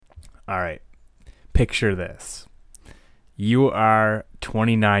All right. Picture this. You are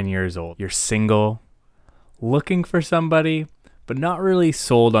 29 years old. You're single, looking for somebody, but not really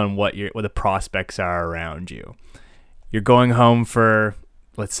sold on what the prospects are around you. You're going home for,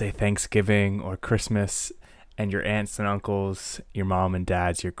 let's say, Thanksgiving or Christmas, and your aunts and uncles, your mom and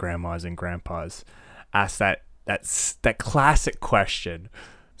dads, your grandmas and grandpas ask that classic question.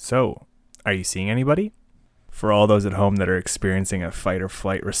 So, are you seeing anybody? For all those at home that are experiencing a fight or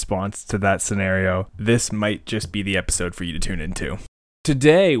flight response to that scenario, this might just be the episode for you to tune into.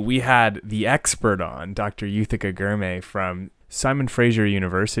 Today, we had the expert on, Dr. Yuthika Gurme from Simon Fraser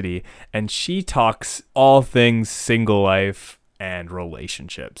University, and she talks all things single life and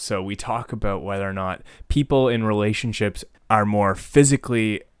relationships. So we talk about whether or not people in relationships are more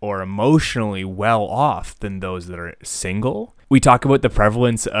physically or emotionally well off than those that are single. We talk about the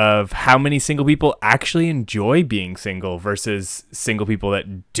prevalence of how many single people actually enjoy being single versus single people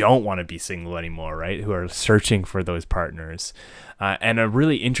that don't want to be single anymore, right? Who are searching for those partners. And a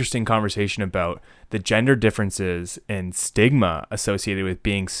really interesting conversation about the gender differences and stigma associated with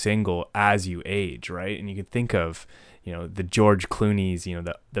being single as you age, right? And you can think of, the George Clooney's,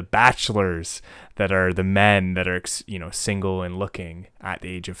 the bachelors that are the men that are, single and looking at the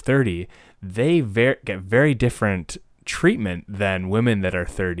age of 30, they get very different treatment than women that are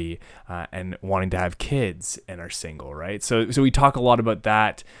 30 and wanting to have kids and are single, right? So we talk a lot about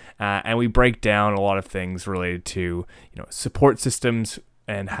that, and we break down a lot of things related to support systems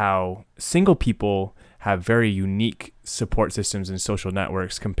and how single people have very unique support systems and social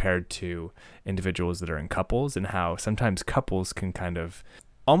networks compared to individuals that are in couples, and how sometimes couples can kind of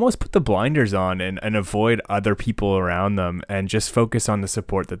almost put the blinders on and avoid other people around them and just focus on the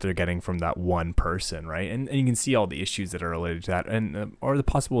support that they're getting from that one person, right? And you can see all the issues that are related to that, and or the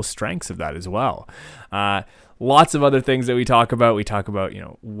possible strengths of that as well. Lots of other things that we talk about. We talk about,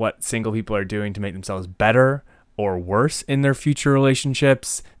 what single people are doing to make themselves better or worse in their future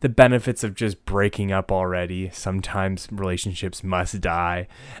relationships, the benefits of just breaking up already. Sometimes relationships must die.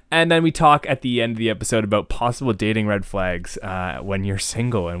 And then we talk at the end of the episode about possible dating red flags when you're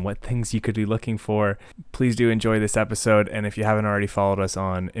single and what things you could be looking for. Please do enjoy this episode. And if you haven't already followed us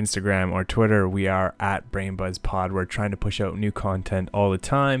on Instagram or Twitter, we are at BrainBuzzPod. We're trying to push out new content all the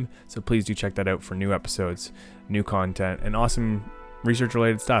time. So please do check that out for new episodes, new content, and awesome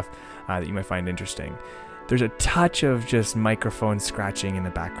research-related stuff that you might find interesting. There's a touch of just microphone scratching in the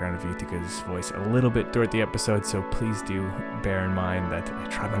background of Yuthika's voice a little bit throughout the episode, so please do bear in mind that I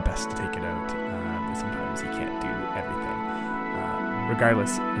try my best to take it out, but sometimes you can't do everything.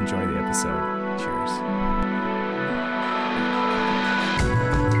 Regardless, enjoy the episode. Cheers.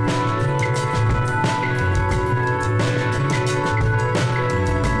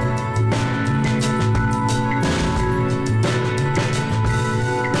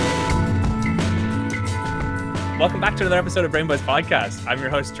 Welcome back to another episode of BrainBuzz Podcast. I'm your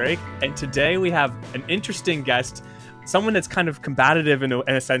host, Drake, and today we have an interesting guest, someone that's kind of combative in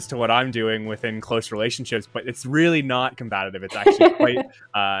a sense to what I'm doing within close relationships, but it's really not combative. It's actually quite,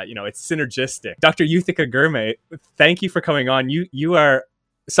 it's synergistic. Dr. Yuthika Gurme, thank you for coming on. You are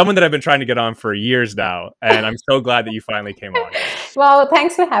someone that I've been trying to get on for years now, and I'm so glad that you finally came on. Well,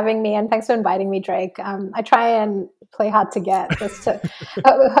 thanks for having me, and thanks for inviting me, Drake. I try and play hard to get, just to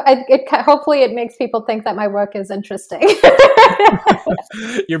hopefully it makes people think that my work is interesting.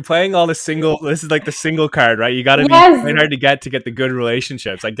 You're playing all this is like the single card, right? You got to be playing hard to get the good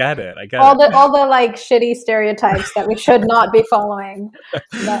relationships. I get it. All the like shitty stereotypes that we should not be following.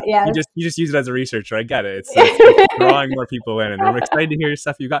 But yeah, you just use it as a researcher. I get it. It's drawing more people in, and I'm excited to hear your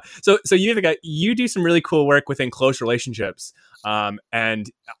stuff you got. So you do some really cool work within close relationships.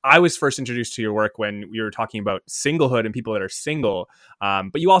 And I was first introduced to your work when we were talking about singlehood and people that are single.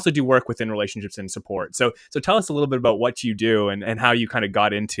 But you also do work within relationships and support. So tell us a little bit about what you do and how you kind of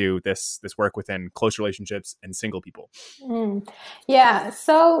got into this work within close relationships and single people. Yeah.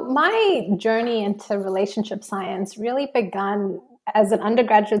 So my journey into relationship science really began as an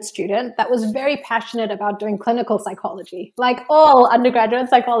undergraduate student that was very passionate about doing clinical psychology, like all undergraduate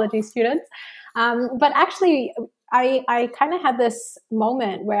psychology students. But actually, I kind of had this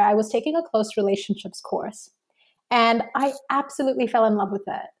moment where I was taking a close relationships course, and I absolutely fell in love with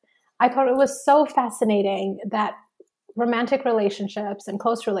it. I thought it was so fascinating that romantic relationships and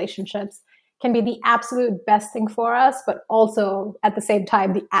close relationships can be the absolute best thing for us, but also at the same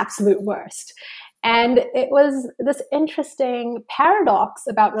time, the absolute worst. And it was this interesting paradox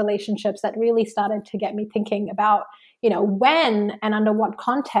about relationships that really started to get me thinking about, when and under what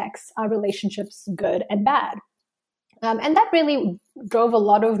context are relationships good and bad. And that really drove a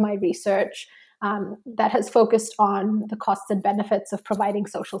lot of my research that has focused on the costs and benefits of providing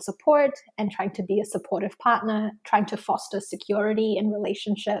social support and trying to be a supportive partner, trying to foster security in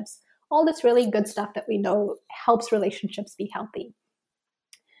relationships, all this really good stuff that we know helps relationships be healthy.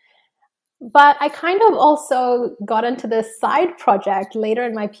 But I kind of also got into this side project later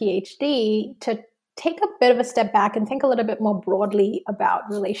in my PhD to take a bit of a step back and think a little bit more broadly about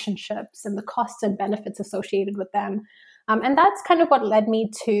relationships and the costs and benefits associated with them. And that's kind of what led me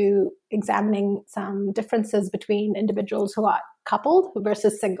to examining some differences between individuals who are coupled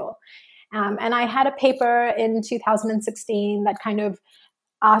versus single. And I had a paper in 2016 that kind of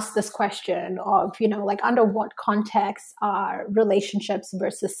asked this question of, like under what context are relationships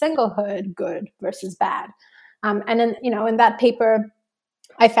versus singlehood good versus bad? And in that paper,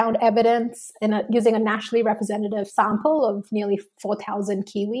 I found evidence using a nationally representative sample of nearly 4,000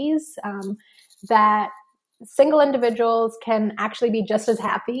 Kiwis that single individuals can actually be just as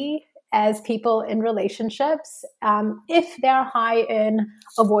happy as people in relationships if they're high in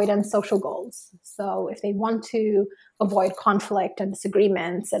avoidance social goals. So if they want to avoid conflict and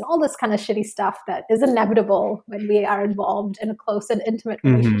disagreements and all this kind of shitty stuff that is inevitable when we are involved in a close and intimate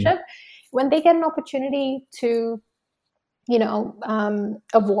relationship, when they get an opportunity to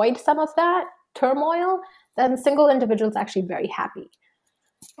avoid some of that turmoil, then single individuals are actually very happy.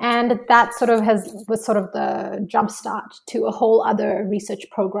 And that was sort of the jumpstart to a whole other research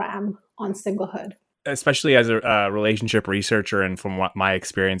program on singlehood. Especially as a relationship researcher, and from what my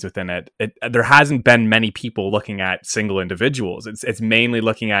experience within it, there hasn't been many people looking at single individuals. It's mainly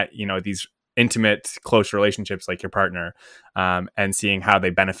looking at these intimate, close relationships like your partner, and seeing how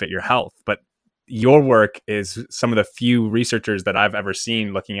they benefit your health. But your work is some of the few researchers that I've ever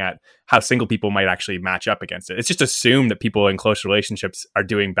seen looking at how single people might actually match up against it. It's just assumed that people in close relationships are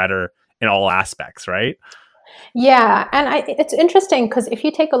doing better in all aspects, right? Yeah, and it's interesting because if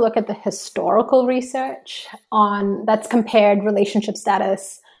you take a look at the historical research that's compared relationship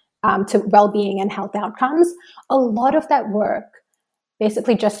status to well-being and health outcomes, a lot of that work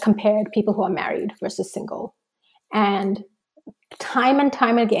basically just compared people who are married versus single. And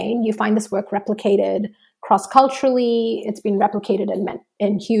time again, you find this work replicated cross-culturally. It's been replicated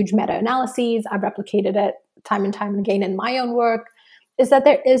in huge meta-analyses. I've replicated it time and time again in my own work, is that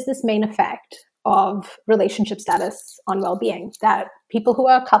there is this main effect of relationship status on well-being, that people who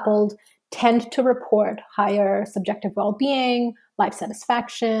are coupled tend to report higher subjective well-being, life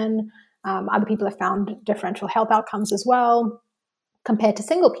satisfaction. Other people have found differential health outcomes as well compared to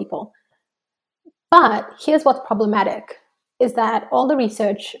single people. But here's what's problematic, is that all the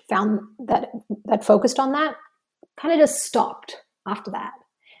research found that focused on that kind of just stopped after that.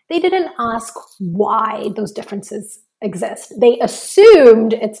 They didn't ask why those differences exist. They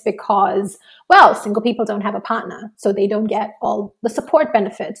assumed it's because, single people don't have a partner, so they don't get all the support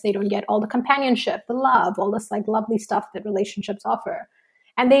benefits, they don't get all the companionship, the love, all this like lovely stuff that relationships offer.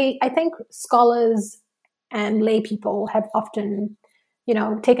 And I think scholars and lay people have often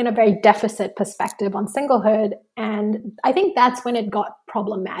taken a very deficit perspective on singlehood. And I think that's when it got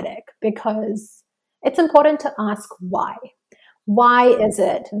problematic, because it's important to ask why. Why is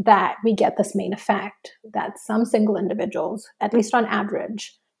it that we get this main effect that some single individuals, at least on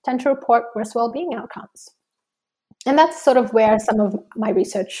average, tend to report worse well-being outcomes? And that's sort of where some of my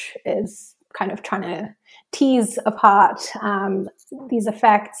research is kind of trying to tease apart these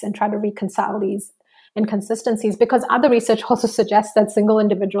effects and try to reconcile these inconsistencies, because other research also suggests that single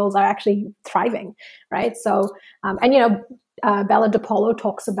individuals are actually thriving, right? So, Bella DePaulo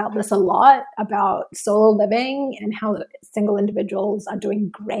talks about this a lot, about solo living and how single individuals are doing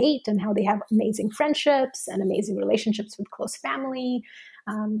great and how they have amazing friendships and amazing relationships with close family.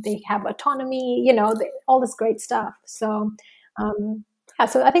 They have autonomy, all this great stuff. So,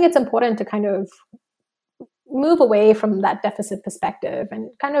 so I think it's important to kind of move away from that deficit perspective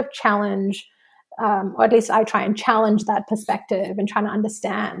and kind of challenge, or at least I try and challenge that perspective and try to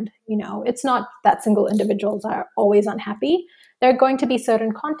understand, it's not that single individuals are always unhappy. There are going to be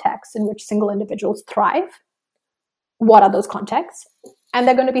certain contexts in which single individuals thrive. What are those contexts? And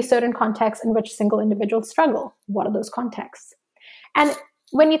there are going to be certain contexts in which single individuals struggle. What are those contexts? And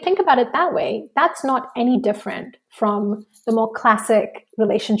when you think about it that way, that's not any different from the more classic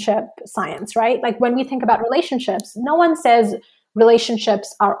relationship science, right? Like when we think about relationships, no one says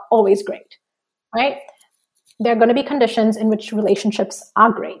relationships are always great, right? There are going to be conditions in which relationships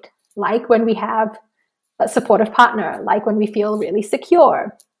are great, like when we have a supportive partner, like when we feel really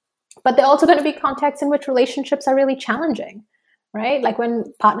secure. But there are also going to be contexts in which relationships are really challenging, right? Like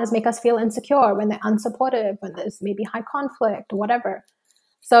when partners make us feel insecure, when they're unsupportive, when there's maybe high conflict or whatever.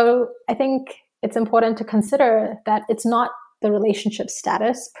 So I think it's important to consider that it's not the relationship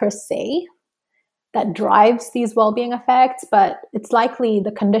status per se that drives these well-being effects, but it's likely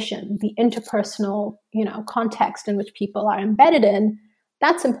the condition, the interpersonal, context in which people are embedded in.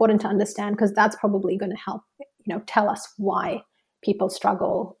 That's important to understand, because that's probably going to help, tell us why people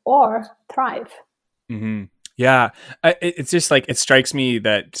struggle or thrive. Mm-hmm. Yeah, it's just like, it strikes me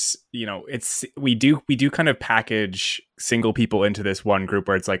that we do kind of package single people into this one group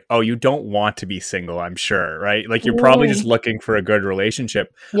where it's like, oh, you don't want to be single, I'm sure, right? Like, you're probably just looking for a good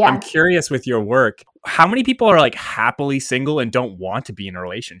relationship. Yeah. I'm curious, with your work, how many people are like happily single and don't want to be in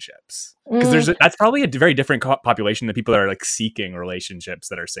relationships? Because that's probably a very different population than people that are like seeking relationships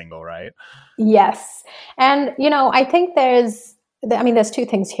that are single, right? Yes, and I think there's two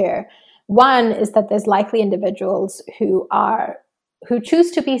things here. One is that there's likely individuals who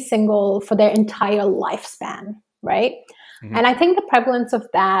choose to be single for their entire lifespan, right? Mm-hmm. And I think the prevalence of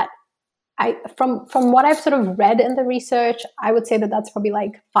that, from what I've sort of read in the research, I would say that that's probably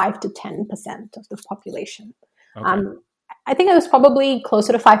like 5 to 10% of the population. Okay. I think it was probably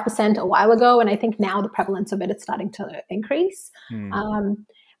closer to 5% a while ago, and I think now the prevalence of it is starting to increase.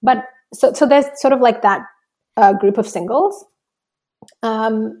 But so there's sort of like that group of singles.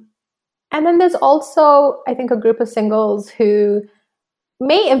 And then there's also, I think, a group of singles who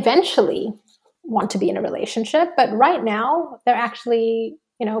may eventually want to be in a relationship, but right now they're actually,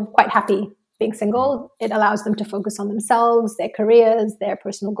 quite happy being single. It allows them to focus on themselves, their careers, their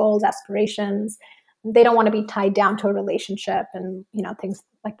personal goals, aspirations. They don't want to be tied down to a relationship and, things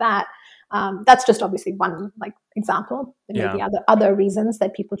like that. That's just obviously one example. There may be other reasons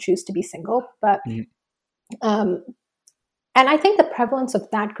that people choose to be single, but and I think the prevalence of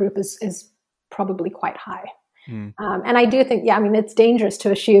that group is probably quite high. And I do think, it's dangerous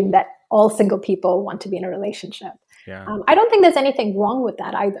to assume that all single people want to be in a relationship. Yeah. I don't think there's anything wrong with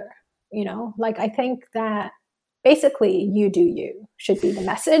that either. I think that basically you do you should be the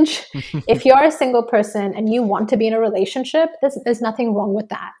message. If you're a single person and you want to be in a relationship, there's nothing wrong with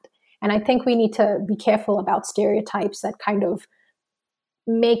that. And I think we need to be careful about stereotypes that kind of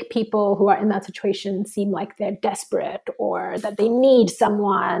make people who are in that situation seem like they're desperate or that they need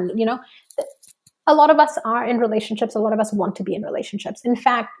someone. A lot of us are in relationships. A lot of us want to be in relationships. In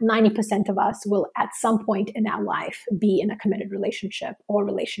fact, 90% of us will at some point in our life be in a committed relationship or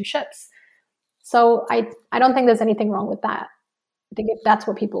relationships. So I don't think there's anything wrong with that. I think if that's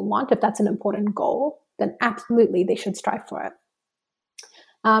what people want, if that's an important goal, then absolutely they should strive for it.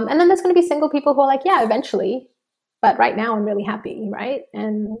 And then there's going to be single people who are like, yeah, eventually, but right now I'm really happy, right?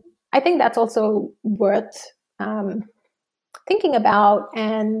 And I think that's also worth thinking about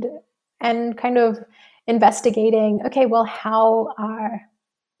and kind of investigating, okay, well, how are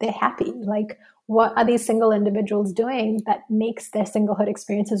they happy? Like, what are these single individuals doing that makes their singlehood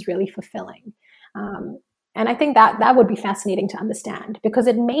experiences really fulfilling? And I think that would be fascinating to understand, because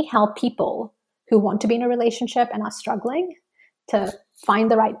it may help people who want to be in a relationship and are struggling to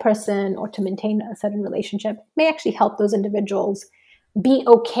find the right person or to maintain a certain relationship. It may actually help those individuals be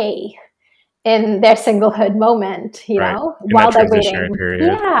okay in their singlehood moment, while they're waiting.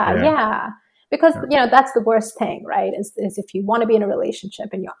 Yeah. Because, that's the worst thing, right? Is if you want to be in a relationship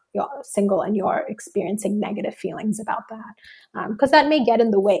and you're single and you're experiencing negative feelings about that, because that may get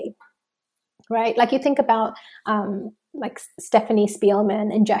in the way, right? Like, you think about like Stephanie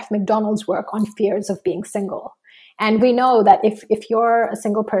Spielman and Jeff McDonald's work on fears of being single. And we know that if you're a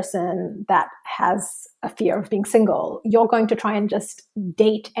single person that has a fear of being single, you're going to try and just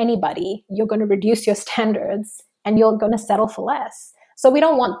date anybody. You're going to reduce your standards and you're going to settle for less. So we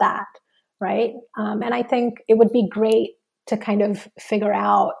don't want that, right? And I think it would be great to kind of figure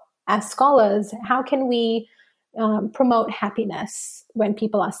out, as scholars, how can we promote happiness when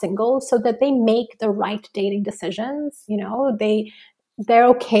people are single so that they make the right dating decisions. They're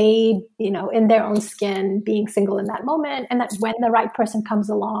okay, in their own skin being single in that moment, and that when the right person comes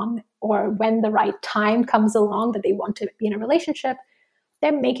along or when the right time comes along that they want to be in a relationship,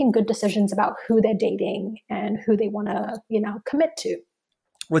 they're making good decisions about who they're dating and who they want to, commit to.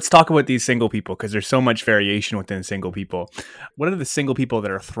 Let's talk about these single people, because there's so much variation within single people. What are the single people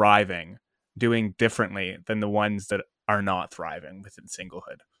that are thriving doing differently than the ones that are not thriving within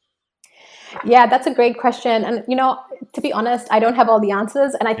singlehood? Yeah, that's a great question. And, to be honest, I don't have all the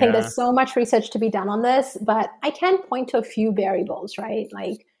answers. And I think there's so much research to be done on this, but I can point to a few variables, right?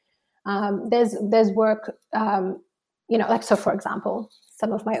 Like there's work, so for example,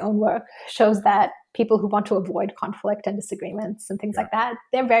 some of my own work shows that people who want to avoid conflict and disagreements and things like that,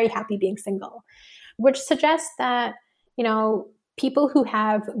 they're very happy being single, which suggests that, people who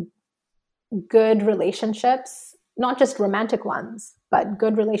have good relationships, not just romantic ones, but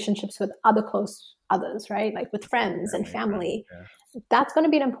good relationships with other close others, right? Like with friends and family. That's going to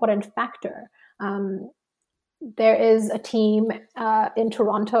be an important factor. There is a team in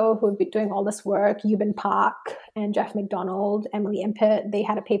Toronto who have been doing all this work. Eubin Park and Jeff McDonald, Emily Impett, they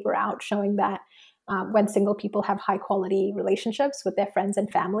had a paper out showing that when single people have high quality relationships with their friends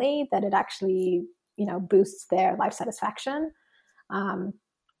and family, that it actually, boosts their life satisfaction.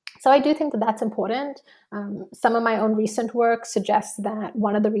 So I do think that that's important. Some of my own recent work suggests that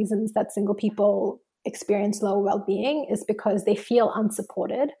one of the reasons that single people experience low well-being is because they feel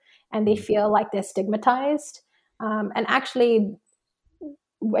unsupported and they feel like they're stigmatized. And actually,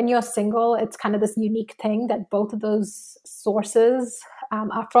 when you're single, it's kind of this unique thing that both of those sources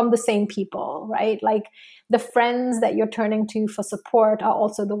are from the same people, right? Like the friends that you're turning to for support are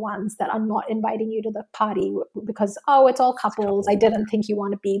also the ones that are not inviting you to the party because, oh, it's all couples. I didn't think you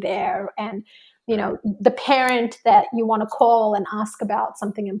want to be there. And, the parent that you want to call and ask about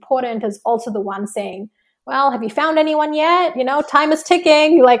something important is also the one saying, well, have you found anyone yet? Time is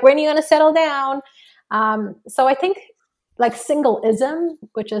ticking. You're like, when are you going to settle down? So I think like singleism,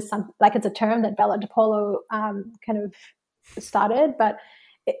 which is it's a term that Bella DePolo kind of started, but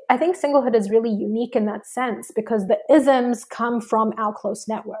I think singlehood is really unique in that sense because the isms come from our close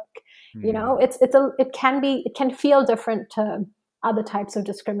network. It can feel different to other types of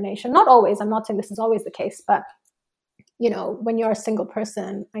discrimination. Not always. I'm not saying this is always the case, but when you're a single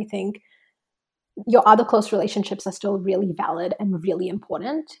person, I think your other close relationships are still really valid and really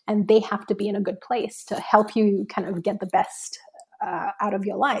important, and they have to be in a good place to help you kind of get the best out of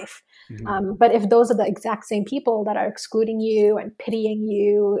your life. But if those are the exact same people that are excluding you and pitying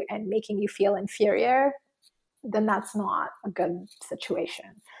you and making you feel inferior, then that's not a good situation.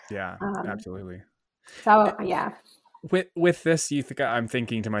 Yeah, absolutely. So, yeah. With this, I'm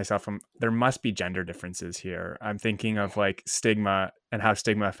thinking to myself, there must be gender differences here. I'm thinking of like stigma and how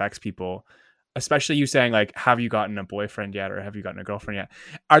stigma affects people. Especially you saying like, have you gotten a boyfriend yet? Or have you gotten a girlfriend yet?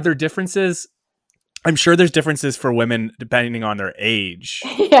 Are there differences? I'm sure there's differences for women depending on their age.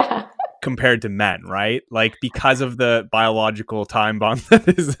 Yeah. Compared to men, right? Like because of the biological time bomb that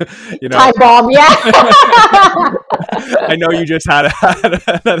is, time bomb, yeah. I know you just had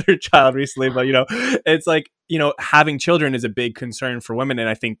another child recently, but it's like, having children is a big concern for women. And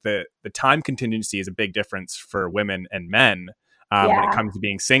I think the time contingency is a big difference for women and men when it comes to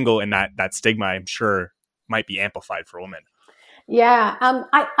being single, and that stigma, I'm sure, might be amplified for women. Yeah,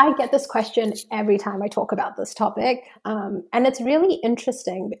 I get this question every time I talk about this topic. And it's really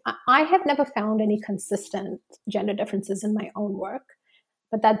interesting. I have never found any consistent gender differences in my own work,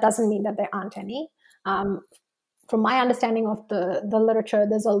 but that doesn't mean that there aren't any. From my understanding of the literature,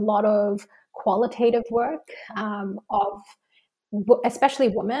 there's a lot of qualitative work of especially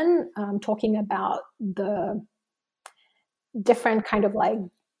women talking about the different kind of like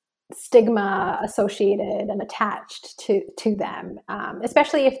stigma associated and attached to them,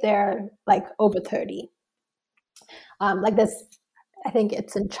 especially if they're like over 30. Like this, I think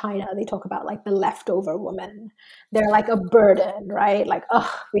it's in China, they talk about like the leftover woman. They're like a burden, right? Like,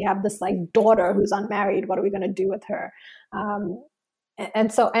 oh, we have this like daughter who's unmarried. What are we going to do with her?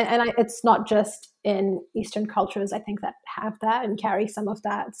 It's not just in Eastern cultures, I think, that have that and carry some of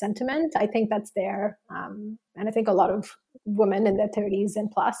that sentiment. I think that's there. And I think a lot of women in their 30s and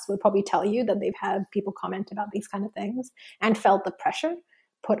plus would probably tell you that they've had people comment about these kind of things and felt the pressure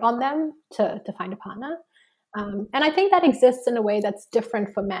put on them to find a partner. And I think that exists in a way that's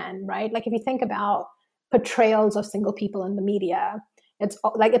different for men, right? Like if you think about portrayals of single people in the media, it's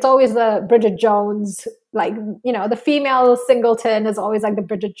always the Bridget Jones, like, the female singleton is always like the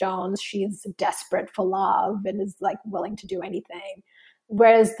Bridget Jones. She's desperate for love and is like willing to do anything.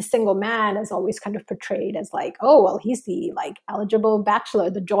 Whereas the single man is always kind of portrayed as like, oh, well, he's the like eligible bachelor,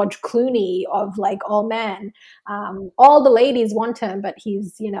 the George Clooney of like all men. All the ladies want him, but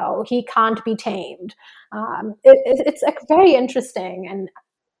he's, he can't be tamed. It's like very interesting. And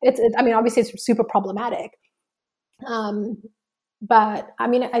obviously it's super problematic. But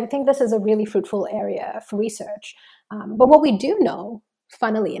I think this is a really fruitful area for research. But what we do know,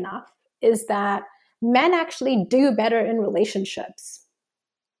 funnily enough, is that men actually do better in relationships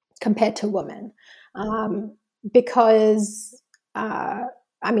compared to women. Because,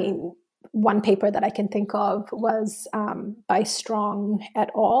 one paper that I can think of was by Strong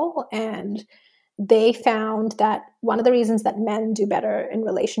et al. And they found that one of the reasons that men do better in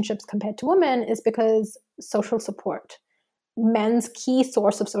relationships compared to women is because social support. Men's key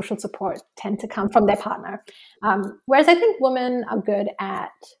source of social support tend to come from their partner. Whereas I think women are good at,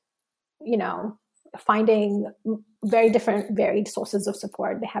 finding very different, varied sources of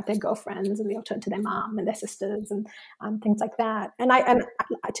support. They have their girlfriends and they'll turn to their mom and their sisters and things like that. And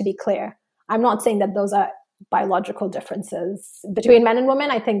to be clear, I'm not saying that those are biological differences between men and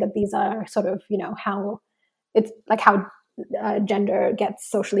women. I think that these are sort of, how it's like how gender gets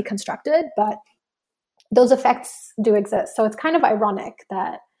socially constructed, but those effects do exist. So it's kind of ironic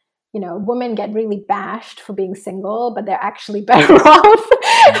that, women get really bashed for being single, but they're actually better off.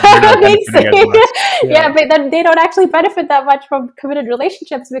 But then they don't actually benefit that much from committed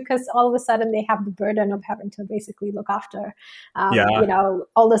relationships because all of a sudden they have the burden of having to basically look after,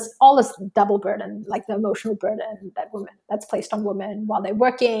 all this double burden, like the emotional burden that's placed on women while they're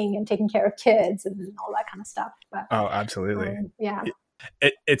working and taking care of kids and all that kind of stuff. But, oh, absolutely. Yeah.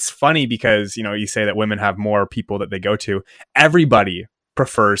 It's funny because, you say that women have more people that they go to. Everybody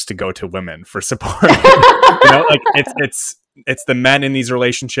prefers to go to women for support. Like it's the men in these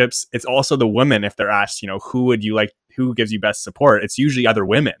relationships. It's also the women, if they're asked, who gives you best support? It's usually other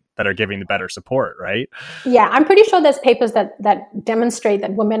women that are giving the better support, right? Yeah, I'm pretty sure there's papers that demonstrate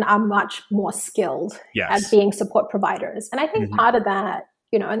that women are much more skilled at being support providers. And I think part of that,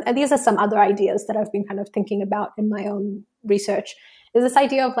 and these are some other ideas that I've been kind of thinking about in my own research, is this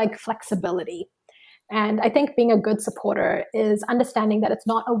idea of like flexibility. And I think being a good supporter is understanding that it's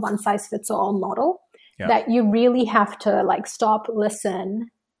not a one size fits all model, that you really have to like stop, listen,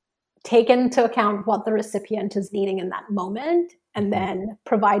 take into account what the recipient is needing in that moment, and then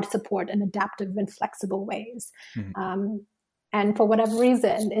provide support in adaptive and flexible ways. And for whatever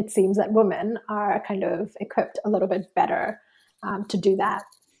reason, it seems that women are kind of equipped a little bit better to do that.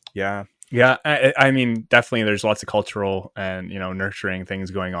 Yeah. Yeah. I mean, definitely there's lots of cultural and, nurturing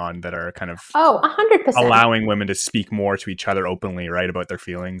things going on that are kind of 100% allowing women to speak more to each other openly, right, about their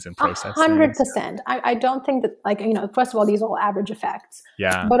feelings and process. 100%. I don't think that, first of all, these are all average effects.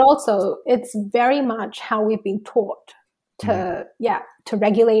 Yeah. But also it's very much how we've been taught to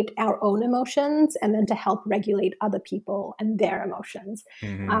regulate our own emotions and then to help regulate other people and their emotions.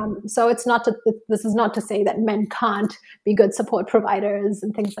 So this is not to say that men can't be good support providers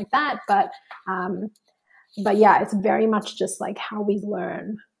and things like that, but yeah, it's very much just like how we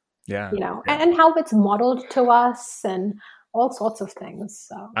learn, and how it's modeled to us and all sorts of things.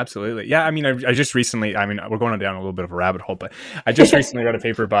 So. Absolutely. Yeah. I mean, I just recently, we're going down a little bit of a rabbit hole, but I just recently read a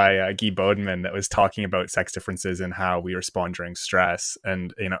paper by Guy Bodeman that was talking about sex differences and how we respond during stress.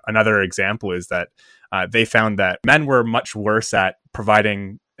 And, another example is that they found that men were much worse at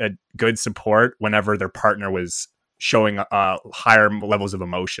providing a good support whenever their partner was showing higher levels of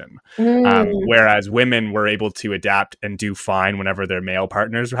emotion, whereas women were able to adapt and do fine whenever their male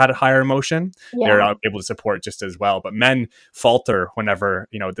partners had a higher emotion. They're able to support just as well, but men falter whenever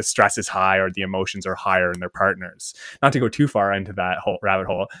the stress is high or the emotions are higher in their partners. Not to go too far into that whole rabbit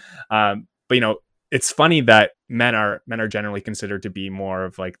hole, but it's funny that men are generally considered to be more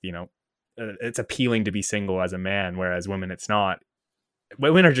of like it's appealing to be single as a man, whereas women it's not.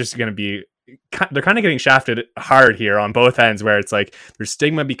 Women are just going to be, they're kind of getting shafted hard here on both ends, where it's like there's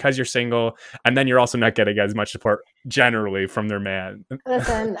stigma because you're single, and then you're also not getting as much support generally from their man.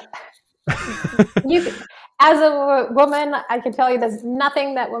 Listen, as a woman, I can tell you there's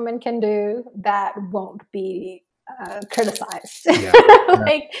nothing that women can do that won't be criticized.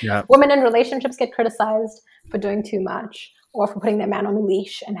 Women in relationships get criticized for doing too much or for putting their man on a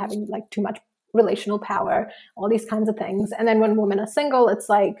leash and having like too much relational power, all these kinds of things. And then when women are single, it's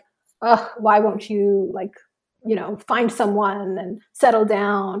like, why won't you find someone and settle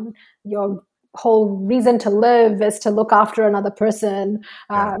down? Your whole reason to live is to look after another person.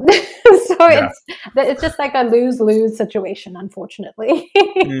 It's just like a lose-lose situation, unfortunately.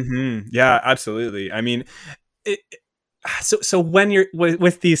 Yeah, absolutely. I mean, so when you're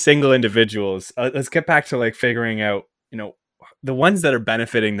with these single individuals, let's get back to like figuring out, the ones that are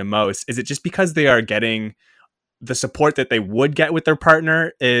benefiting the most. Is it just because they are getting the support that they would get with their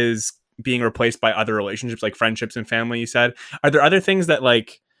partner is being replaced by other relationships like friendships and family, you said? Are there other things that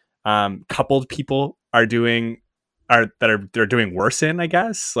like coupled people are doing they're doing worse in, I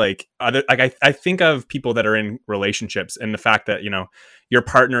guess? Like I think of people that are in relationships and the fact that, your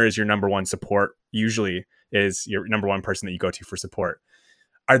partner is your number one support, usually is your number one person that you go to for support.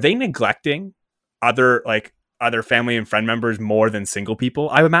 Are they neglecting other family and friend members more than single people?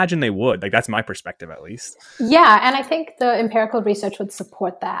 I imagine they would. Like, that's my perspective, at least. Yeah. And I think the empirical research would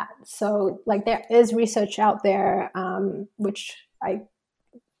support that. So like there is research out there, which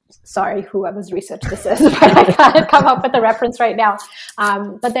sorry, whoever's research this is, but I can't come up with a reference right now.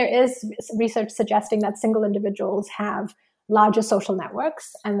 But there is research suggesting that single individuals have larger social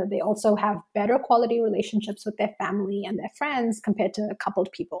networks and that they also have better quality relationships with their family and their friends compared to coupled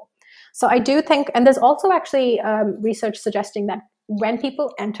people. So I do think, and there's also actually research suggesting that when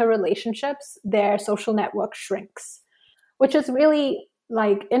people enter relationships, their social network shrinks, which is really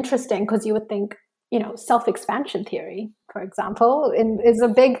like interesting because you would think self-expansion theory, for example, is a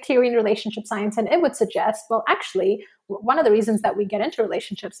big theory in relationship science. And it would suggest, well, actually, one of the reasons that we get into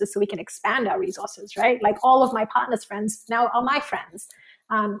relationships is so we can expand our resources, right? Like all of my partner's friends now are my friends.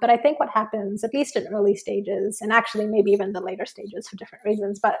 But I think what happens, at least in early stages, and actually maybe even the later stages for different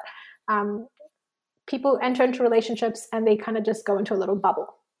reasons, but people enter into relationships and they kind of just go into a little bubble.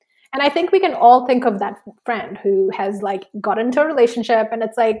 And I think we can all think of that friend who has like got into a relationship and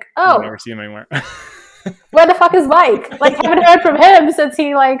it's like, oh, I'll never see him anymore. Where the fuck is Mike? Like, haven't heard from him since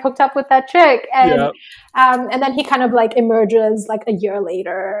he like hooked up with that chick. And and then he kind of like emerges like a year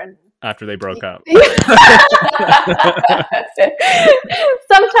later and after they broke up.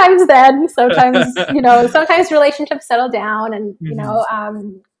 sometimes relationships settle down and,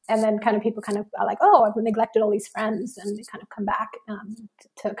 and then kind of people kind of are like, oh, I've neglected all these friends, and they kind of come back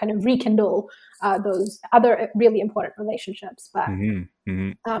to kind of rekindle those other really important relationships. But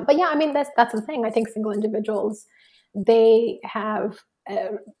but yeah, I mean, that's the thing. I think single individuals, they have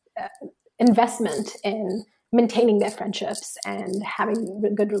investment in maintaining their friendships and having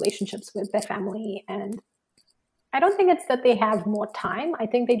good relationships with their family. And I don't think it's that they have more time. I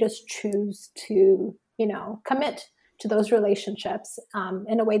think they just choose to, commit to those relationships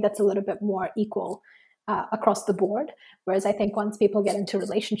in a way that's a little bit more equal across the board. Whereas I think once people get into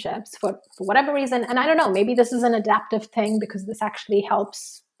relationships for whatever reason, and I don't know, maybe this is an adaptive thing because this actually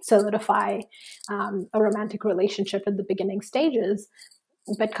helps solidify a romantic relationship at the beginning stages.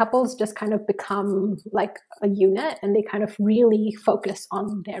 But couples just kind of become like a unit and they kind of really focus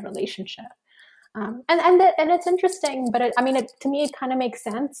on their relationship. And it's interesting, but to me, it kind of makes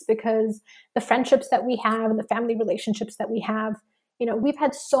sense because the friendships that we have and the family relationships that we have, we've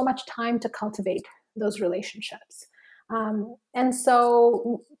had so much time to cultivate those relationships. And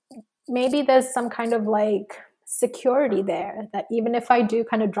so maybe there's some kind of like security there that even if I do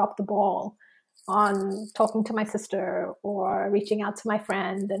kind of drop the ball on talking to my sister or reaching out to my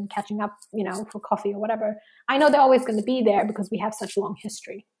friend and catching up, for coffee or whatever, I know they're always going to be there because we have such long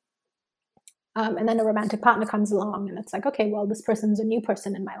history. And then a romantic partner comes along and it's like, okay, well, this person's a new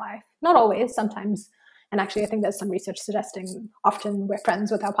person in my life. Not always, sometimes. And actually, I think there's some research suggesting often we're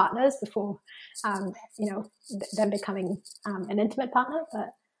friends with our partners before, them becoming an intimate partner.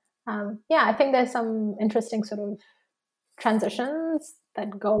 But I think there's some interesting sort of transitions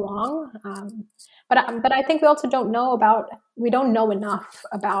that go along. But I think we also don't know enough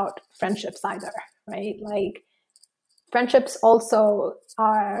about friendships either, right? Like friendships also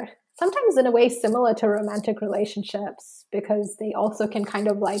are sometimes in a way similar to romantic relationships because they also can kind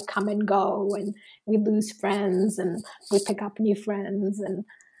of like come and go and we lose friends and we pick up new friends and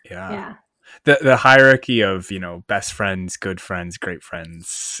the hierarchy of best friends, good friends, great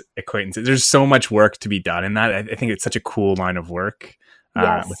friends, acquaintances, there's so much work to be done in that. I think it's such a cool line of work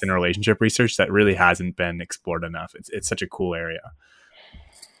within relationship research that really hasn't been explored enough. It's such a cool area.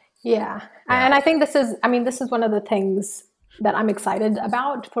 And I think this is one of the things that I'm excited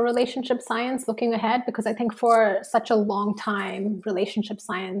about for relationship science looking ahead, because I think for such a long time, relationship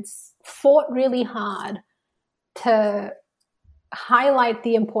science fought really hard to highlight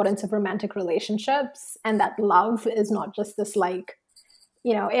the importance of romantic relationships and that love is not just this like,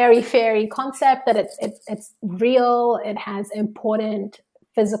 airy-fairy concept, that it's real, it has important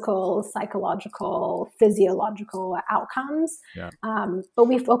physical, psychological, physiological outcomes. But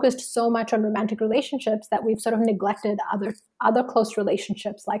we focused so much on romantic relationships that we've sort of neglected other close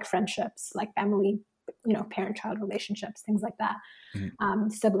relationships like friendships, like family, parent-child relationships, things like that,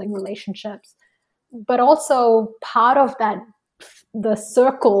 sibling relationships. But also part of that, the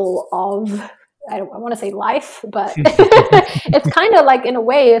circle of, I want to say life, but it's kind of like in a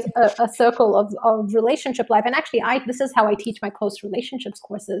way a circle of relationship life. And actually, this is how I teach my close relationships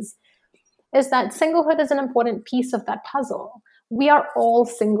courses, is that singlehood is an important piece of that puzzle. We are all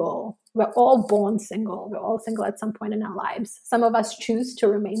single. We're all born single. We're all single at some point in our lives. Some of us choose to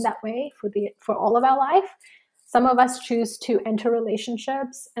remain that way for all of our life. Some of us choose to enter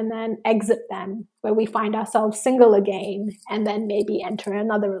relationships and then exit them, where we find ourselves single again, and then maybe enter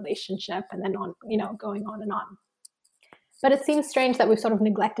another relationship, and then on, going on and on. But it seems strange that we've sort of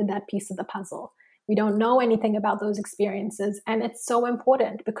neglected that piece of the puzzle. We don't know anything about those experiences, and it's so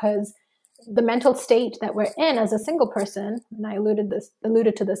important because the mental state that we're in as a single person, and I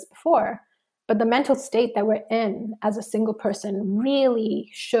alluded to this before, but the mental state that we're in as a single person really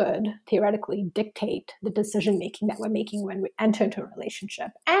should theoretically dictate the decision-making that we're making when we enter into a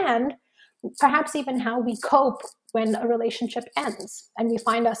relationship, and perhaps even how we cope when a relationship ends and we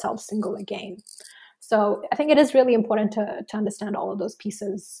find ourselves single again. So I think it is really important to understand all of those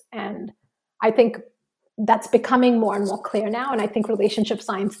pieces. And I think that's becoming more and more clear now. And I think relationship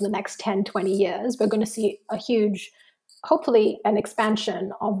science in the next 10, 20 years, we're going to see a huge, hopefully an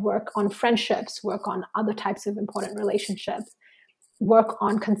expansion of work on friendships, work on other types of important relationships, work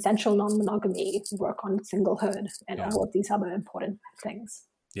on consensual non-monogamy, work on singlehood, and all of these other important things.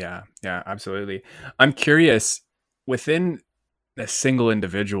 Yeah, absolutely. I'm curious, within the single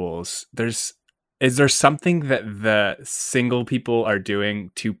individuals, is there something that the single people are doing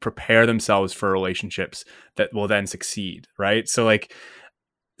to prepare themselves for relationships that will then succeed, right? So like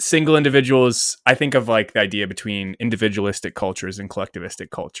single individuals, I think of like the idea between individualistic cultures and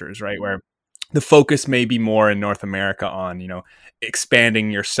collectivistic cultures, right? Where the focus may be more in North America on,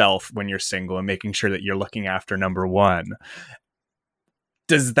 expanding yourself when you're single and making sure that you're looking after number one.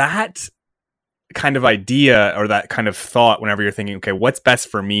 Does that kind of idea or that kind of thought, whenever you're thinking, okay, what's best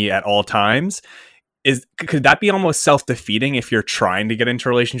for me at all times, could that be almost self-defeating if you're trying to get into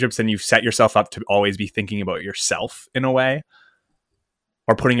relationships and you've set yourself up to always be thinking about yourself in a way,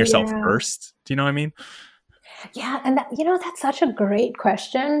 or putting yourself first? Do you know what I mean? Yeah. And that's such a great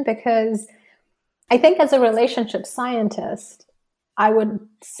question, because I think as a relationship scientist, I would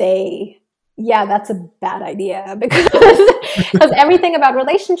say, yeah, that's a bad idea, because everything about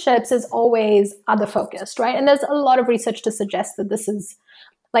relationships is always other focused, right? And there's a lot of research to suggest that this is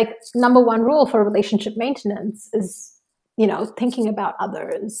like number one rule for relationship maintenance is, thinking about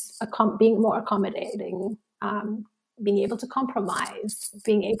others, being more accommodating, being able to compromise,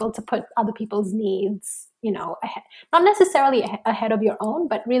 being able to put other people's needs, ahead, not necessarily ahead of your own,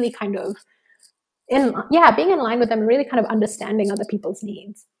 but really kind of being in line with them, really kind of understanding other people's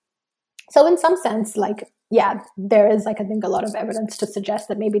needs. So in some sense, there is I think a lot of evidence to suggest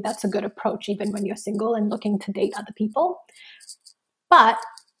that maybe that's a good approach, even when you're single and looking to date other people. But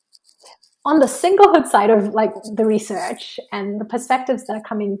on the singlehood side of the research and the perspectives that are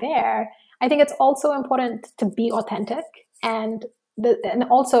coming there, I think it's also important to be authentic and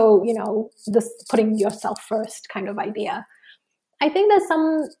also, this putting yourself first kind of idea. I think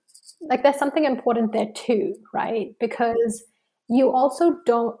there's something important there too, right? Because you also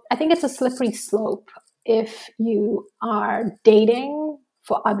I think it's a slippery slope if you are dating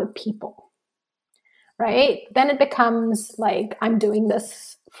for other people, right? Then it becomes like, I'm doing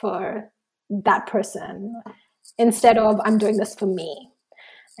this for that person instead of I'm doing this for me.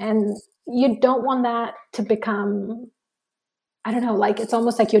 And you don't want that to become, I don't know, it's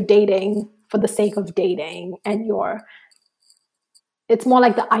almost like you're dating for the sake of dating, and it's more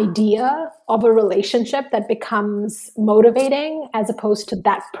like the idea of a relationship that becomes motivating as opposed to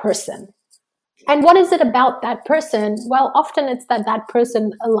that person. And what is it about that person? Well, often it's that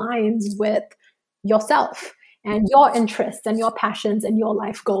person aligns with yourself and your interests and your passions and your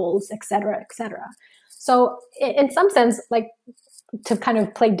life goals, et cetera, et cetera. So in some sense, to kind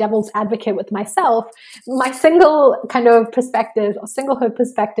of play devil's advocate with myself, my single kind of perspective or singlehood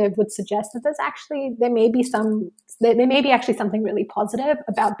perspective would suggest that there may be actually something really positive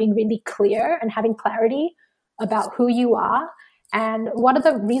about being really clear and having clarity about who you are and what are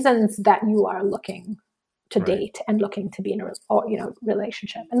the reasons that you are looking to date and looking to be in a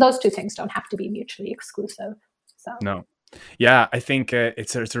relationship. And those two things don't have to be mutually exclusive. So no. Yeah, I think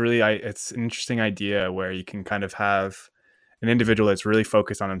it's an interesting idea where you can kind of have an individual that's really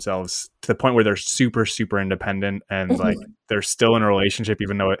focused on themselves to the point where they're super, super independent and they're still in a relationship,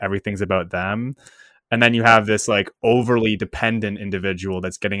 even though everything's about them. And then you have this overly dependent individual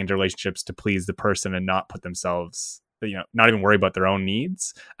that's getting into relationships to please the person and not put themselves, not even worry about their own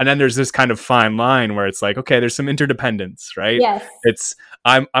needs. And then there's this kind of fine line where it's okay, there's some interdependence, right? Yes. It's,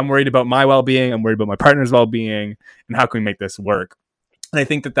 I'm worried about my well-being. I'm worried about my partner's well-being, and how can we make this work? And I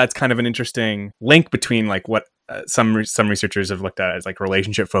think that that's kind of an interesting link between what some researchers have looked at as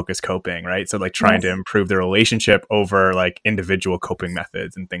relationship focused coping, right? So trying to improve the relationship over individual coping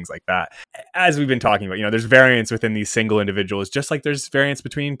methods and things like that. As we've been talking about, there's variance within these single individuals, just like there's variance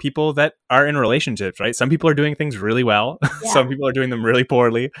between people that are in relationships, right? Some people are doing things really well. Yeah. Some people are doing them really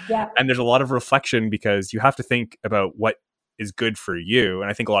poorly. Yeah. And there's a lot of reflection because you have to think about what is good for you. And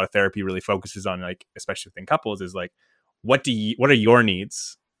I think a lot of therapy really focuses on especially within couples is what are your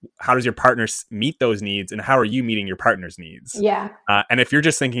needs? How does your partner meet those needs, and how are you meeting your partner's needs? Yeah. And if you're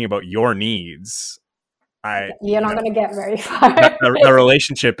just thinking about your needs, you're not going to get very far. The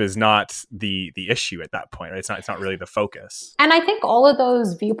relationship is not the issue at that point, right? It's not really the focus. And I think all of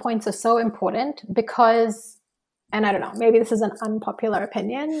those viewpoints are so important because, and I don't know, maybe this is an unpopular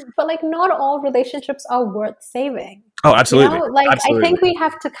opinion, but like not all relationships are worth saving. Oh, absolutely. You know? Like absolutely. I think we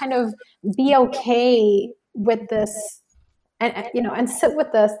have to kind of be okay with this and, you know, and sit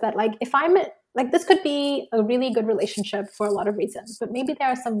with this, that like, if I'm like this could be a really good relationship for a lot of reasons, but maybe there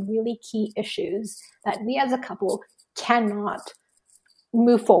are some really key issues that we as a couple cannot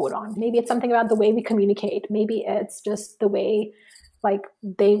move forward on. Maybe it's something about the way we communicate. Maybe it's just the way like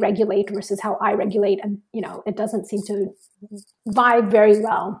they regulate versus how I regulate. And, it doesn't seem to vibe very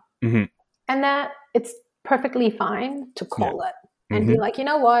well. Mm-hmm. And that it's perfectly fine to call it and Mm-hmm. be like, you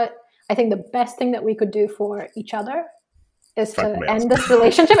know what? I think the best thing that we could do for each other is to end this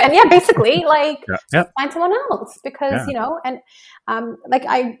relationship. And basically like find someone else because, like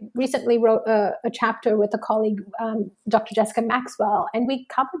I recently wrote a chapter with a colleague, Dr. Jessica Maxwell, and we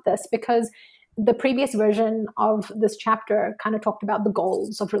covered this because the previous version of this chapter kind of talked about the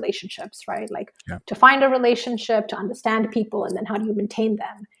goals of relationships, right? Like to find a relationship, to understand people, and then how do you maintain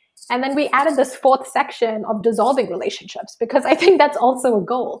them? And then we added this fourth section of dissolving relationships because I think that's also a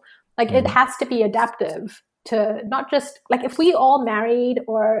goal. Like it has to be adaptive to not just like if we all married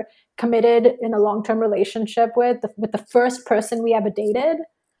or committed in a long-term relationship with the first person we ever dated,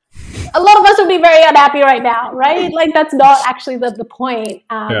 a lot of us would be very unhappy right now, right? Like that's not actually the point.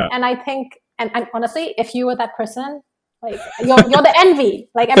 And I think, and honestly, if you were that person, like you're the envy.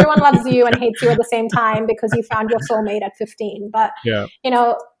 Like everyone loves you and hates you at the same time because you found your soulmate at 15. But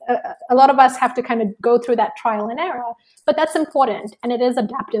a lot of us have to kind of go through that trial and error. But that's important, and it is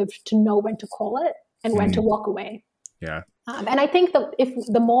adaptive to know when to call it and when to walk away. Yeah. And I think that if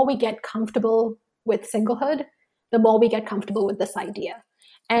the more we get comfortable with singlehood, the more we get comfortable with this idea.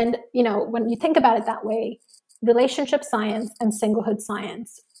 And, when you think about it that way, relationship science and singlehood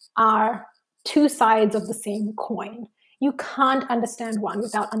science are two sides of the same coin. You can't understand one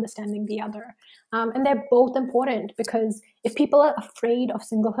without understanding the other. And they're both important because if people are afraid of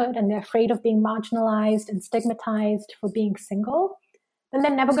singlehood and they're afraid of being marginalized and stigmatized for being single, then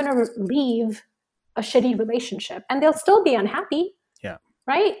they're never going to leave a shitty relationship and they'll still be unhappy. Yeah.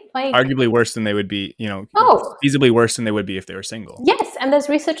 Right? Like arguably worse than they would be, feasibly worse than they would be if they were single. Yes. And there's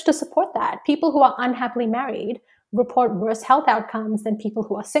research to support that. People who are unhappily married report worse health outcomes than people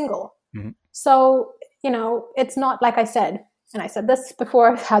who are single. Mm-hmm. So, it's not like I said, and I said this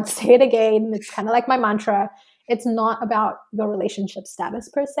before, I'd say it again. It's kind of like my mantra. It's not about your relationship status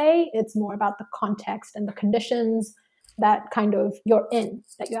per se. It's more about the context and the conditions that kind of you're in,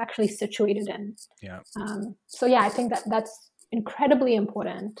 that you're actually situated in. Yeah. I think that's incredibly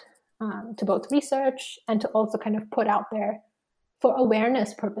important to both research and to also kind of put out there for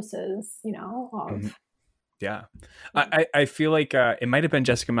awareness purposes, of Yeah. I feel like it might have been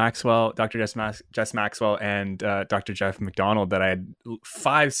Jessica Maxwell, Dr. Jess Maxwell, and Dr. Jeff McDonald that I had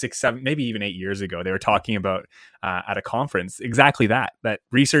 5, 6, 7, maybe even 8 years ago. They were talking about at a conference exactly that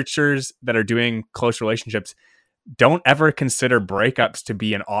researchers that are doing close relationships don't ever consider breakups to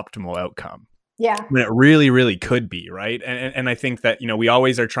be an optimal outcome. Yeah. When it really, really could be, right? And I think that, we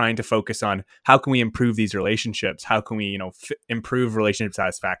always are trying to focus on how can we improve these relationships? How can we, improve relationship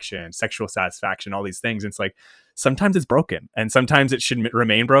satisfaction, sexual satisfaction, all these things. And it's like, sometimes it's broken and sometimes it should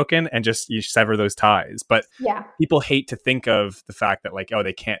remain broken and just you sever those ties. But people hate to think of the fact that like, oh,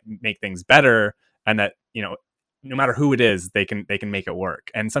 they can't make things better and that, no matter who it is, they can make it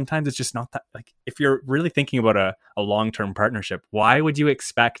work. And sometimes it's just not that, like, if you're really thinking about a long-term partnership, why would you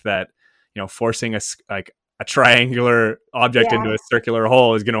expect that, forcing a triangular object into a circular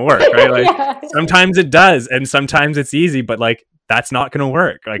hole is going to work, right? Like sometimes it does. And sometimes it's easy, but like, that's not going to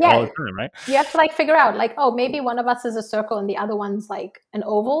work all the time, right? You have to like figure out like, oh, maybe one of us is a circle and the other one's like an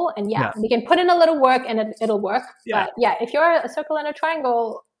oval. And we can put in a little work and it'll work. Yeah. But if you're a circle and a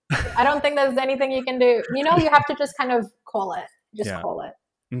triangle, I don't think there's anything you can do. You have to just kind of call it. Call it.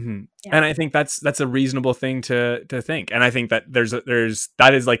 Mm-hmm. Yeah. And I think that's a reasonable thing to think. And I think that there's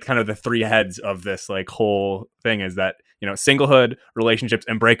that is like kind of the three heads of this like whole thing is that, singlehood, relationships,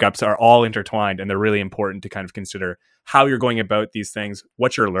 and breakups are all intertwined, and they're really important to kind of consider how you're going about these things,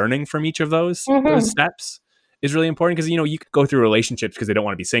 what you're learning from each of those steps is really important because, you could go through relationships because they don't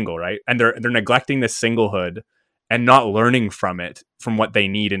want to be single, right? And they're neglecting this singlehood and not learning from it, from what they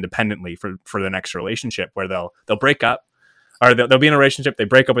need independently for the next relationship, where they'll break up. Or they'll be in a relationship, they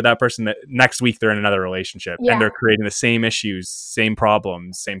break up with that person, that next week they're in another relationship and they're creating the same issues, same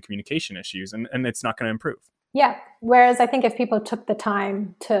problems, same communication issues, and it's not going to improve. Yeah. Whereas I think if people took the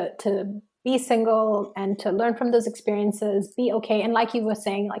time to be single and to learn from those experiences, be okay. And like you were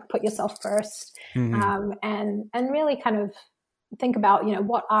saying, like put yourself first and really kind of think about,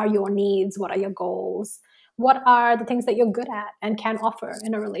 what are your needs? What are your goals? What are the things that you're good at and can offer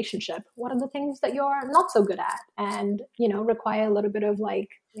in a relationship? What are the things that you're not so good at and, require a little bit of like,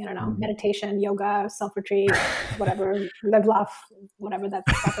 meditation, yoga, self-retreat, whatever, live, laugh, whatever that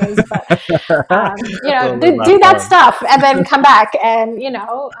stuff is. But, do that stuff and then come back and,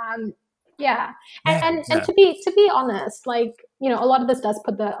 Yeah. Man, And yeah. to be honest, like, a lot of this does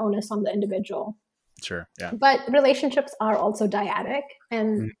put the onus on the individual. Sure. Yeah. But relationships are also dyadic.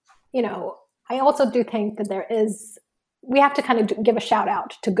 And, I also do think that we have to kind of give a shout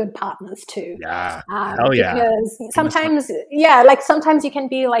out to good partners too. Yeah. Hell yeah. Because sometimes you can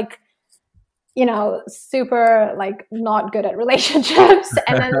be like, super like not good at relationships,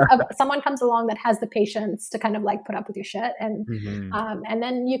 and then someone comes along that has the patience to kind of like put up with your shit, and and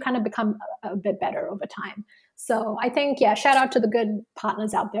then you kind of become a bit better over time. So I think, shout out to the good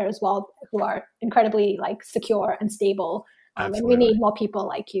partners out there as well, who are incredibly like secure and stable. And we need more people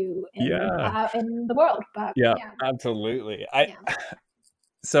like you in the world. But yeah, absolutely.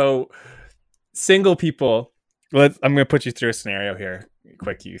 So single people. I'm going to put you through a scenario here.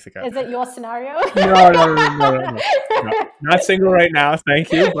 Quick, Yuthika. Is it your scenario? No. Not single right now,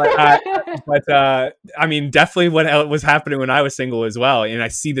 thank you. But I mean, definitely what was happening when I was single as well, and I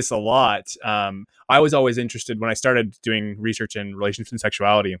see this a lot. I was always interested when I started doing research in relationships and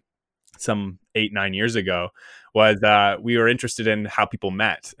sexuality, some 8-9 years ago. Was we were interested in how people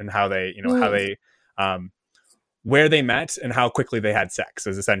met and how they, where they met and how quickly they had sex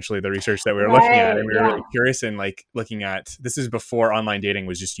is essentially the research that we were looking at. And we were really curious in like looking at, this is before online dating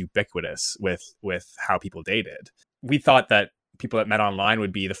was just ubiquitous with how people dated. We thought that people that met online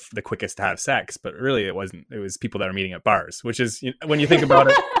would be the quickest to have sex, but really it wasn't. It was people that are meeting at bars, which is, when you think about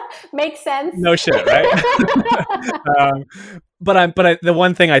it, makes sense. No shit, right? But the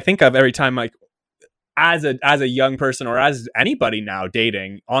one thing I think of every time, like, as a young person or as anybody now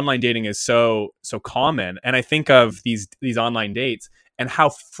dating, online dating is so common, and I think of these online dates and how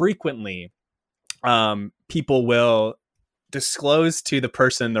frequently people will disclose to the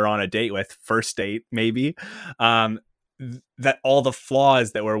person they're on a date with, first date maybe, that all the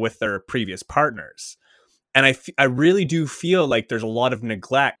flaws that were with their previous partners. And I really do feel like there's a lot of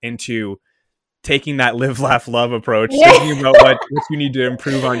neglect into taking that live, laugh, love approach, thinking about what you need to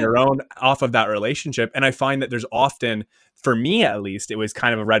improve on your own off of that relationship. And I find that there's often, for me at least, it was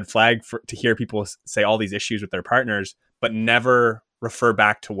kind of a red flag to hear people say all these issues with their partners, but never refer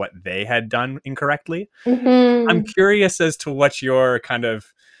back to what they had done incorrectly. I'm curious as to what your kind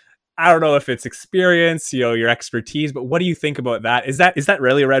of, I don't know if it's experience, your expertise, but what do you think about that? Is that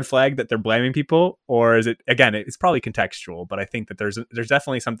really a red flag that they're blaming people, or is it, again, it's probably contextual, but I think that there's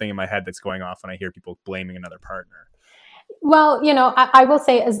definitely something in my head that's going off when I hear people blaming another partner. Well, I will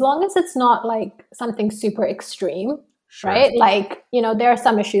say, as long as it's not like something super extreme, sure, right? Like, there are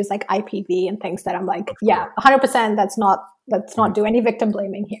some issues like IPV and things that I'm like, 100%, let's not do any victim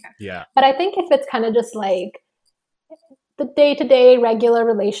blaming here. Yeah. But I think if it's kind of just like the day-to-day regular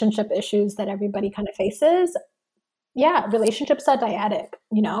relationship issues that everybody kind of faces, relationships are dyadic,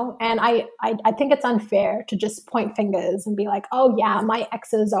 and I think it's unfair to just point fingers and be like, oh yeah, my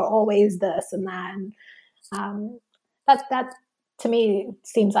exes are always this and that, and that to me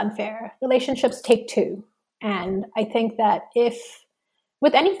seems unfair. Relationships take two, and I think that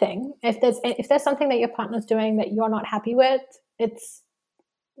with anything, if there's something that your partner's doing that you're not happy with, it's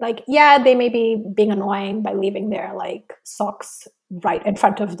like, they may be being annoying by leaving their like socks right in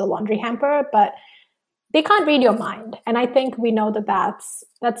front of the laundry hamper, but they can't read your mind. And I think we know that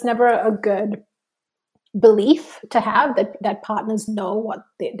that's never a good belief to have, that partners know what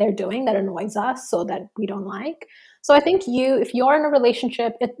they're doing that annoys us, so that we don't like. So I think if you're in a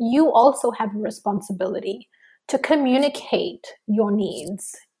relationship, you also have a responsibility to communicate your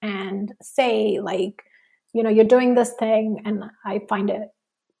needs and say, like, you're doing this thing and I find it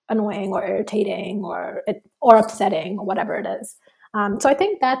annoying or irritating or upsetting or whatever it is. So I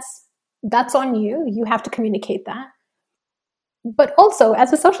think that's on you. You have to communicate that. But also,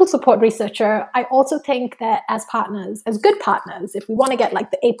 as a social support researcher, I also think that as partners, as good partners, if we want to get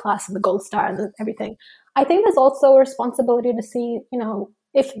like the A+ and the gold star and everything, I think there's also a responsibility to see,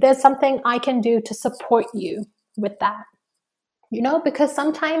 if there's something I can do to support you with that. Because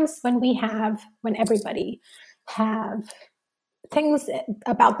sometimes when everybody have things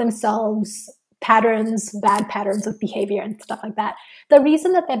about themselves, bad patterns of behavior and stuff like that, the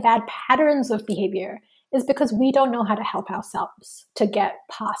reason that they're bad patterns of behavior is because we don't know how to help ourselves to get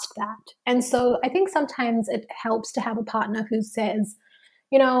past that. And so I think sometimes it helps to have a partner who says,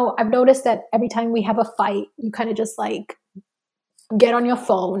 I've noticed that every time we have a fight, you kind of just like get on your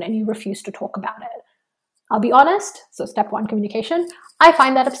phone and you refuse to talk about it. I'll be honest. So step 1, communication. I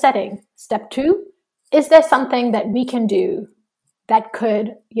find that upsetting. Step 2, is there something that we can do that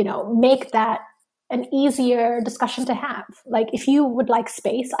could, make that an easier discussion to have? Like, if you would like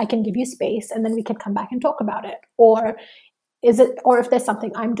space, I can give you space and then we can come back and talk about it. Or if there's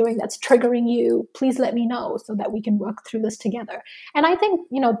something I'm doing that's triggering you, please let me know so that we can work through this together. And I think,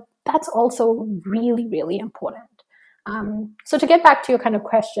 that's also really, really important. So to get back to your kind of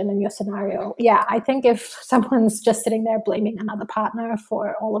question and your scenario, yeah, I think if someone's just sitting there blaming another partner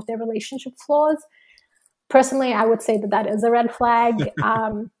for all of their relationship flaws, personally, I would say that is a red flag.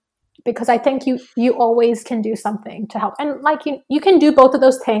 Because I think you always can do something to help. And like you can do both of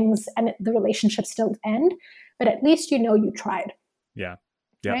those things and the relationship still end, but at least you tried. Yeah.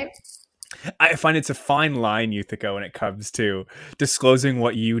 Right? I find it's a fine line, Yuthika, when it comes to disclosing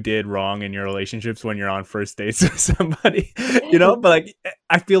what you did wrong in your relationships when you're on first dates with somebody, but like,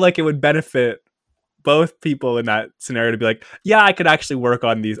 I feel like it would benefit both people in that scenario to be like, yeah, I could actually work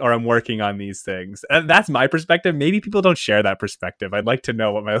on these, or I'm working on these things. And that's my perspective. Maybe people don't share that perspective. I'd like to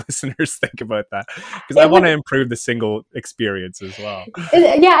know what my listeners think about that, because I want to improve the single experience as well.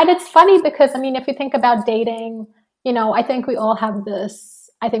 Yeah. And it's funny because, if you think about dating, I think we all have this,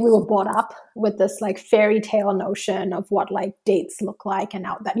 I think we were brought up with this like fairy tale notion of what like dates look like and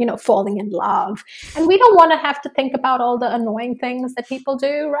out that, falling in love. And we don't want to have to think about all the annoying things that people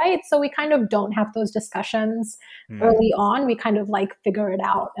do, right? So we kind of don't have those discussions early on. We kind of like figure it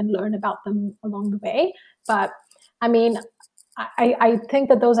out and learn about them along the way. But I think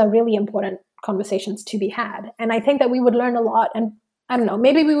that those are really important conversations to be had. And I think that we would learn a lot. And I don't know,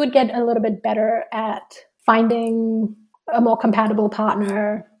 maybe we would get a little bit better at finding a more compatible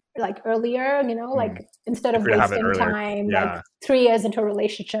partner like earlier, like instead of wasting time like 3 years into a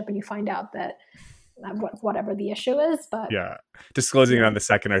relationship and you find out that whatever the issue is, but disclosing it on the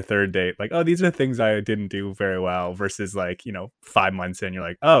second or third date, like, oh, these are things I didn't do very well, versus like 5 months in, you're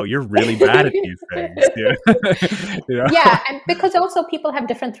like, oh, you're really bad at these things. Yeah, and because also people have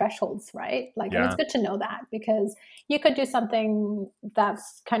different thresholds, right? Like, and it's good to know that, because you could do something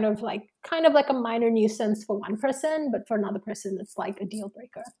that's kind of like a minor nuisance for one person, but for another person it's like a deal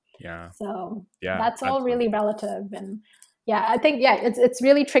breaker. So that's all really relative. And I think it's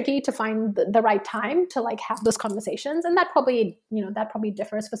really tricky to find the right time to like have those conversations, and that probably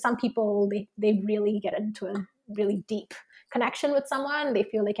differs. For some people, they really get into a really deep connection with someone. They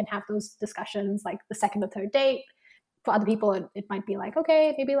feel they can have those discussions like the second or third date. For other people, it might be like,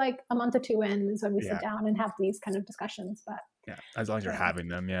 okay, maybe like a month or two in is when we sit down and have these kind of discussions. But as long as you're having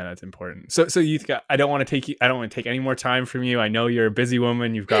them, that's important. So Yuthika, I don't want to take any more time from you. I know you're a busy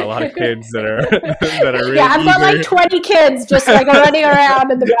woman. You've got a lot of kids that are really I've got like 20 kids just like running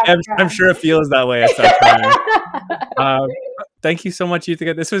around in the background. I'm sure it feels that way at some time. Thank you so much,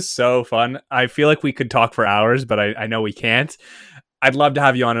 Yuthika. This was so fun. I feel like we could talk for hours, but I know we can't. I'd love to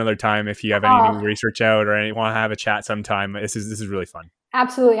have you on another time if you have any new research out or want to have a chat sometime. This is really fun.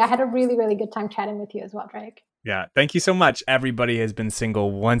 Absolutely. I had a really, really good time chatting with you as well, Drake. Yeah. Thank you so much. Everybody has been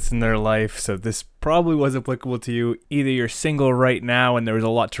single once in their life, so this probably was applicable to you. Either you're single right now and there was a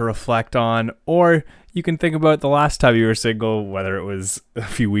lot to reflect on, or you can think about the last time you were single, whether it was a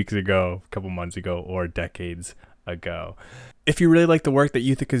few weeks ago, a couple months ago, or decades ago. If you really like the work that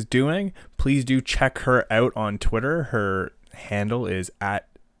Yuthika is doing, please do check her out on Twitter. Her handle is at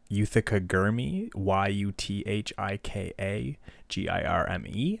Yuthika Girme, YUTHIKA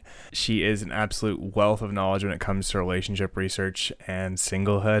GIRME. She is an absolute wealth of knowledge when it comes to relationship research and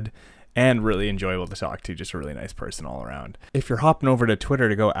singlehood, and really enjoyable to talk to. Just a really nice person all around. If you're hopping over to Twitter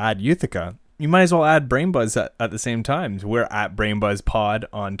to go add Yuthika, you might as well add BrainBuzz at the same time. We're at BrainBuzzPod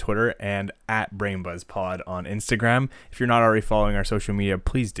on Twitter and at BrainBuzzPod on Instagram. If you're not already following our social media,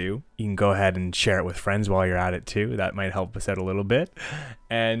 please do. You can go ahead and share it with friends while you're at it too. That might help us out a little bit.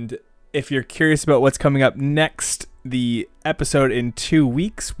 And if you're curious about what's coming up next, the episode in 2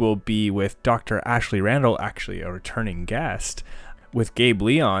 weeks will be with Dr. Ashley Randall, actually a returning guest, with Gabe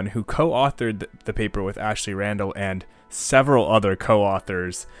Leon, who co-authored the paper with Ashley Randall and several other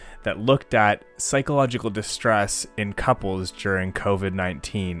co-authors that looked at psychological distress in couples during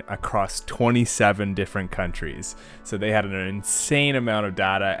COVID-19 across 27 different countries. So they had an insane amount of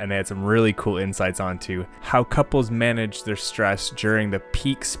data, and they had some really cool insights onto how couples managed their stress during the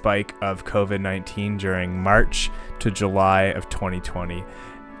peak spike of COVID-19 during March to July of 2020.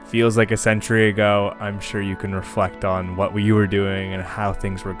 Feels like a century ago. I'm sure you can reflect on what you were doing and how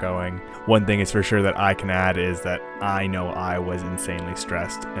things were going. One thing is for sure that I can add is that I know I was insanely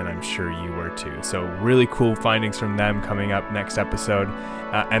stressed, and I'm sure you were too. So really cool findings from them coming up next episode,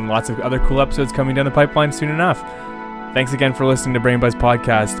 and lots of other cool episodes coming down the pipeline soon enough. Thanks again for listening to BrainBuzz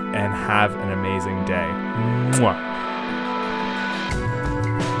Podcast, and have an amazing day. Mwah.